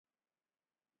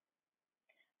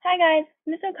Hi guys,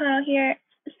 Ms. O'Connell here.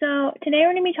 So today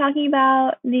we're going to be talking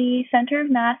about the center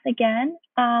of mass again.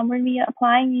 We're going to be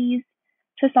applying these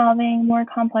to solving more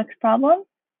complex problems.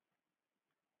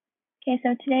 Okay,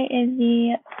 so today is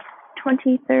the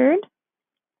 23rd.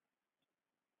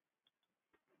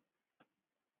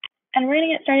 And we're going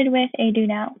to get started with a do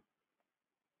now.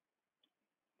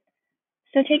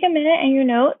 So take a minute and your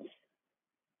notes.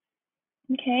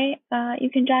 Okay,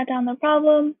 you can jot down the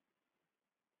problem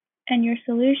and your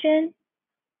solution.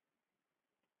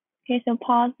 Okay, so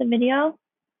pause the video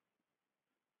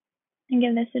and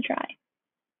give this a try.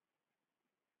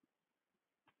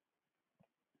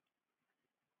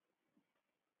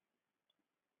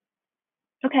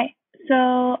 Okay,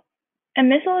 so a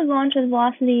missile is launched with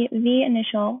velocity v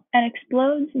initial and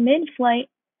explodes mid-flight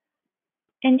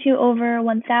into over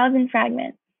 1,000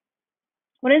 fragments.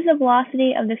 What is the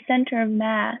velocity of the center of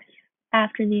mass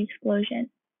after the explosion?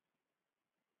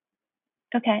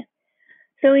 Okay,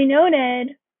 so we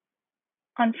noted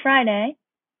on Friday,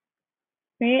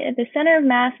 right, that the center of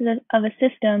mass of a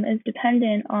system is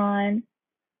dependent on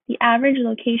the average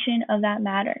location of that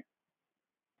matter.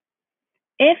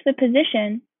 If the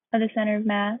position of the center of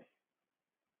mass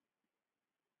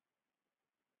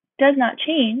does not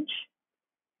change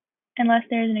unless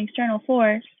there is an external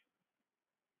force,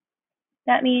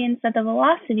 that means that the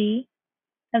velocity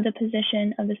of the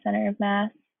position of the center of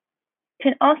mass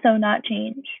can also not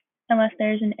change unless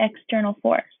there's an external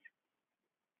force.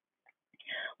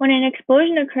 When an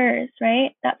explosion occurs,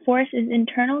 right, that force is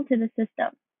internal to the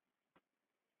system,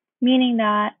 meaning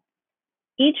that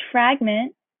each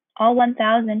fragment, all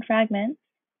 1,000 fragments,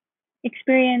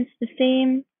 experience the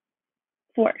same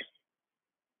force,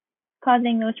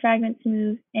 causing those fragments to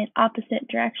move in opposite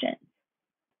directions.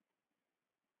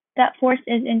 That force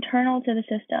is internal to the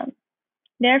system.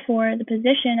 Therefore, the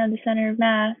position of the center of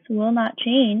mass will not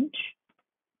change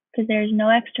because there is no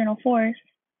external force.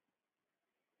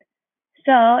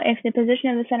 So if the position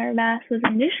of the center of mass was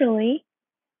initially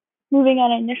moving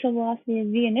at an initial velocity of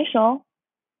v initial,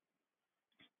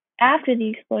 after the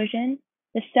explosion,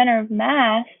 the center of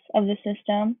mass of the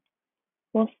system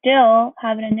will still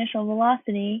have an initial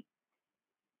velocity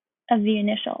of v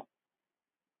initial.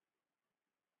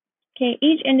 Okay,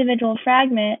 each individual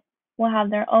fragment will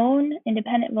have their own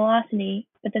independent velocity,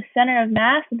 but the center of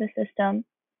mass of the system,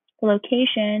 the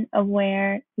location of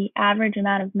where the average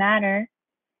amount of matter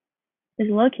is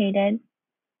located,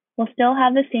 will still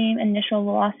have the same initial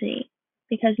velocity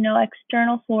because no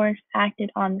external force acted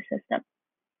on the system.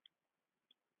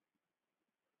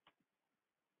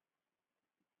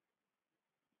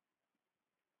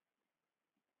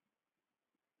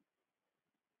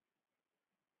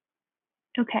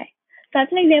 Okay, so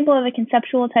that's an example of a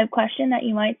conceptual type question that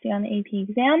you might see on the AP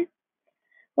exam.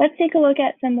 Let's take a look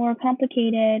at some more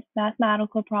complicated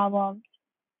mathematical problems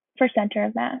for center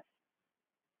of mass.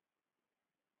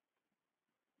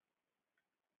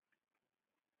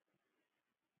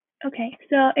 Okay,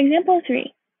 so example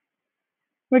 3,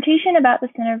 rotation about the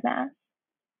center of mass.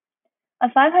 A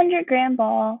 500-gram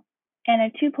ball and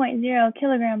a 2.0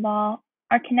 kilogram ball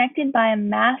are connected by a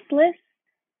massless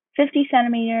 50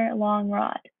 centimeter long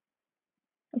rod.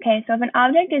 Okay, so if an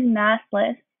object is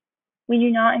massless, we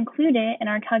do not include it in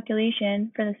our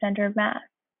calculation for the center of mass.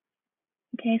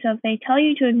 Okay, so if they tell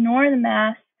you to ignore the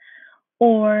mass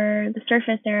or the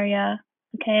surface area,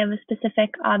 okay, of a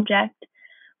specific object,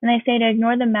 when they say to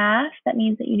ignore the mass, that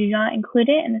means that you do not include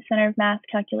it in the center of mass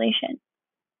calculation.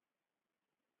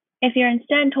 If you're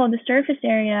instead told the surface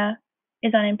area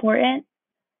is unimportant,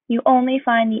 you only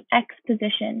find the x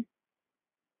position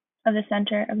of the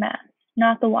center of mass,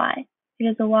 not the y,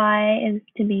 because the y is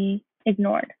to be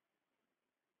ignored.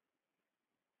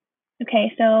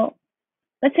 Okay, so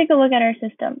let's take a look at our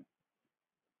system.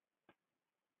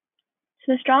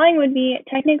 So this drawing would be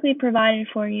technically provided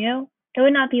for you. It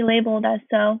would not be labeled as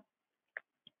so,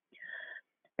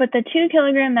 but the 2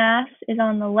 kilogram mass is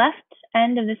on the left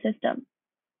end of the system.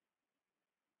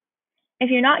 If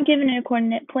you're not given a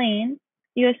coordinate plane,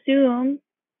 you assume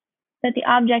that the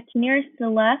object nearest the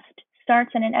left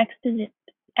starts at an x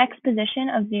position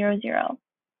of 0, 0.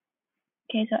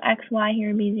 Okay, so x, y here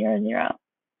would be 0, 0,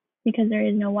 because there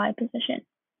is no y position.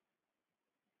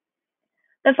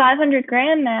 The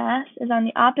 500-gram mass is on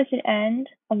the opposite end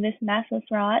of this massless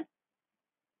rod,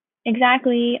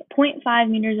 exactly 0.5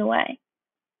 meters away.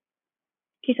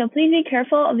 Okay, so please be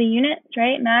careful of the units,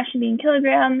 right? Mass should be in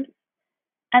kilograms,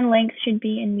 and length should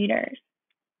be in meters.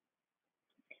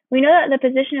 We know that the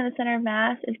position of the center of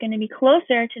mass is going to be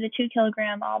closer to the 2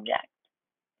 kilogram object,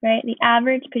 right? The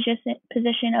average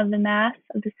position of the mass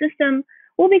of the system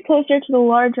will be closer to the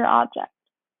larger object.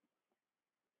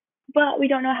 but we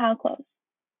don't know how close.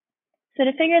 So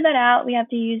to figure that out, we have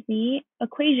to use the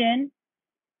equation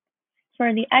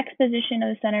for the x position of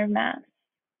the center of mass.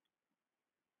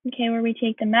 Okay, where we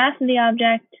take the mass of the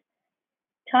object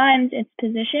times its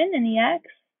position in the x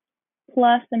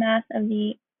plus the mass of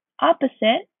the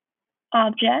opposite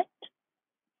object,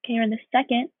 okay, or the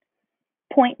second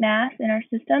point mass in our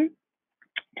system,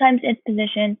 times its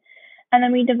position, and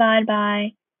then we divide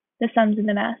by the sums of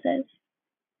the masses.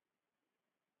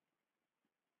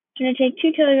 So we're going to take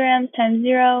 2 kilograms times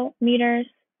 0 meters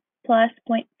plus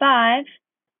 0.5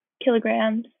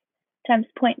 kilograms times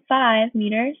 0.5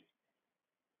 meters.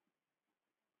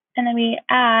 And then we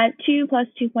add 2 plus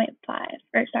 2.5,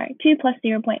 or sorry, 2 plus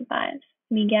 0.5.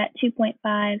 We get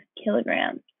 2.5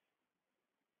 kilograms.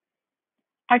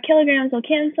 Our kilograms will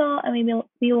cancel, and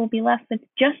we will be left with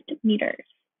just meters.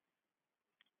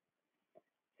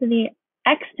 So the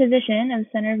x position of the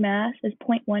center of mass is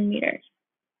 0.1 meters.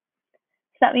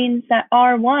 So that means that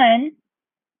R1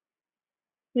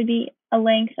 would be a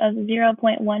length of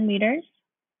 0.1 meters.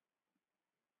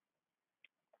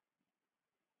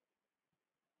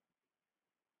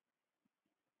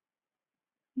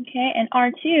 Okay, and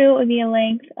R2 would be a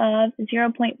length of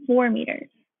 0.4 meters.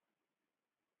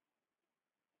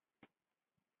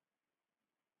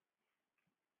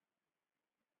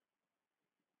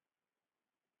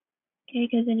 Okay,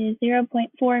 because it is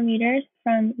 0.4 meters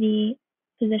from the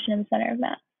position of the center of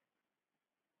mass.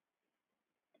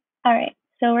 All right,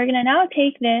 so we're going to now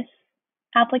take this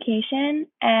application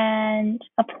and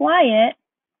apply it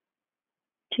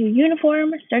to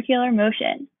uniform circular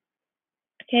motion.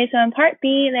 Okay, so in part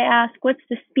B, they ask what's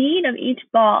the speed of each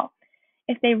ball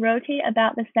if they rotate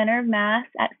about the center of mass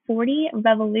at 40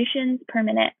 revolutions per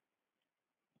minute.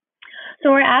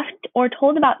 So we're asked or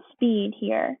told about speed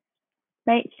here,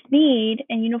 right? Speed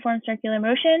in uniform circular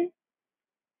motion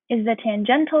is the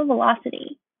tangential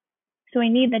velocity. So we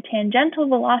need the tangential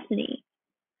velocity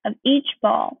of each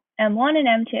ball, M1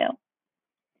 and M2.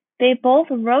 They both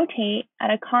rotate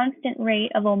at a constant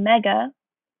rate of omega,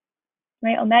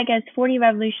 right? Omega is 40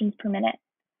 revolutions per minute.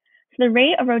 So the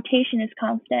rate of rotation is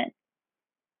constant.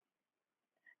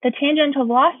 The tangential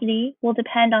velocity will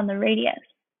depend on the radius.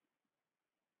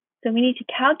 So we need to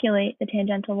calculate the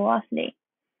tangential velocity.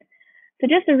 So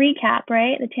just to recap,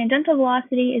 right? The tangential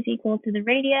velocity is equal to the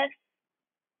radius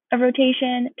of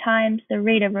rotation times the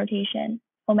rate of rotation,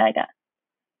 omega.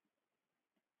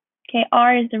 Okay,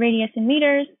 r is the radius in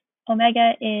meters.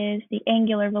 Omega is the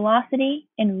angular velocity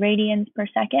in radians per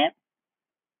second.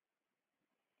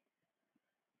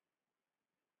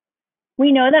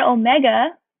 We know that omega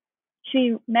should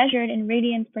be measured in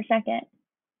radians per second.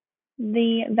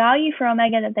 The value for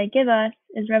omega that they give us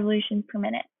is revolutions per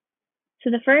minute.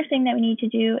 So the first thing that we need to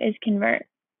do is convert.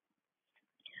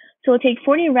 So we'll take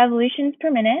 40 revolutions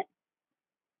per minute,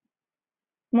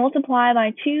 multiply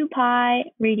by 2 pi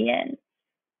radians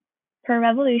per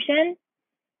revolution.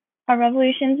 Our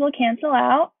revolutions will cancel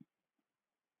out.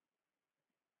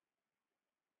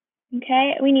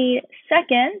 Okay, we need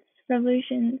seconds,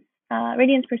 revolutions,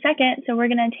 radians per second. So we're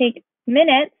going to take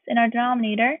minutes in our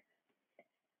denominator.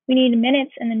 We need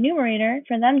minutes in the numerator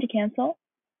for them to cancel.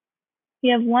 We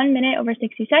have 1 minute over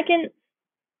 60 seconds.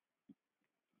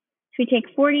 So we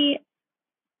take 40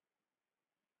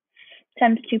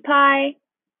 times 2 pi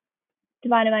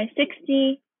divided by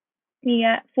 60. We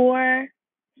get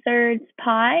 4/3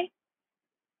 pi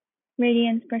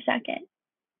radians per second.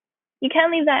 You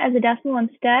can leave that as a decimal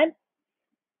instead.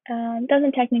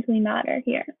 Doesn't technically matter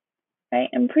here, right?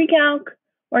 In pre-calc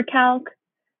or calc,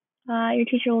 your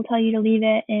teacher will tell you to leave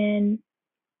it in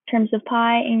terms of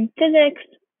pi. In physics,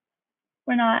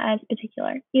 we're not as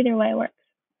particular. Either way works.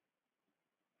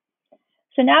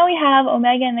 So now we have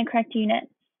omega in the correct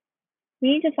units. We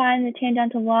need to find the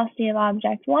tangential velocity of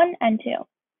object 1 and 2.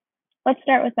 Let's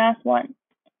start with mass 1.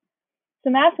 So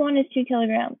mass 1 is 2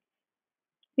 kilograms.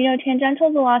 We know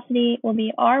tangential velocity will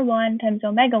be r1 times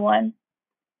omega 1.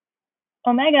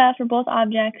 Omega for both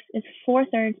objects is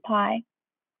 4/3 pi.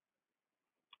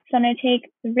 So I'm going to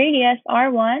take the radius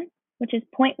r1, which is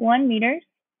 0.1 meters,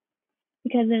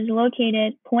 because it is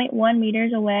located 0.1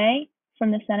 meters away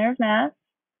from the center of mass.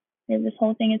 This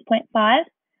whole thing is 0.5.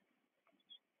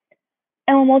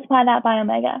 And we'll multiply that by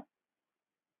omega.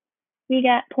 We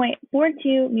get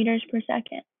 0.42 meters per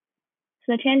second.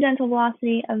 So the tangential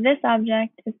velocity of this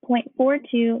object is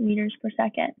 0.42 meters per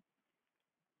second.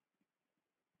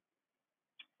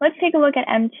 Let's take a look at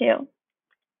M2.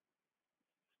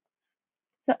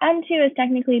 So M2 is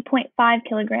technically 0.5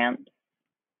 kilograms.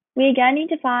 We again need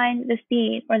to find the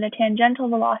speed, or the tangential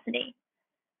velocity.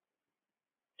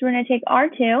 So we're going to take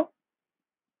R2,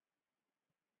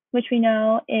 which we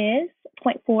know is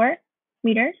 0.4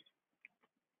 meters,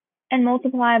 and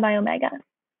multiply by omega,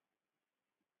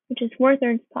 which is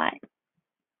 4/3 pi.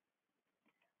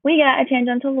 We get a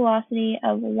tangential velocity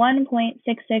of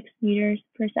 1.66 meters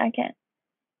per second.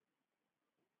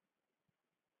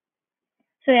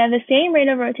 So they have the same rate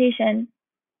of rotation,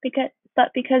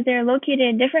 but because they're located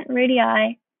at different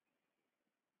radii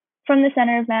from the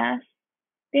center of mass,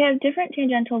 they have different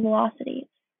tangential velocities.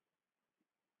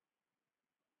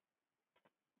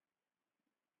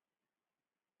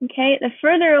 Okay, the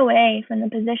further away from the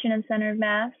position of center of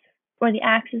mass, or the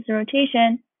axis of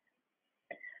rotation,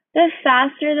 the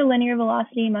faster the linear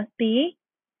velocity must be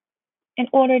in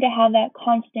order to have that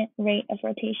constant rate of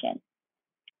rotation.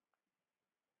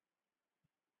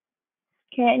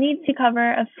 Okay, it needs to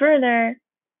cover a further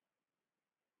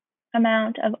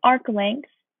amount of arc length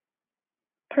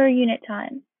per unit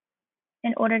time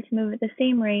in order to move at the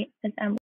same rate as m.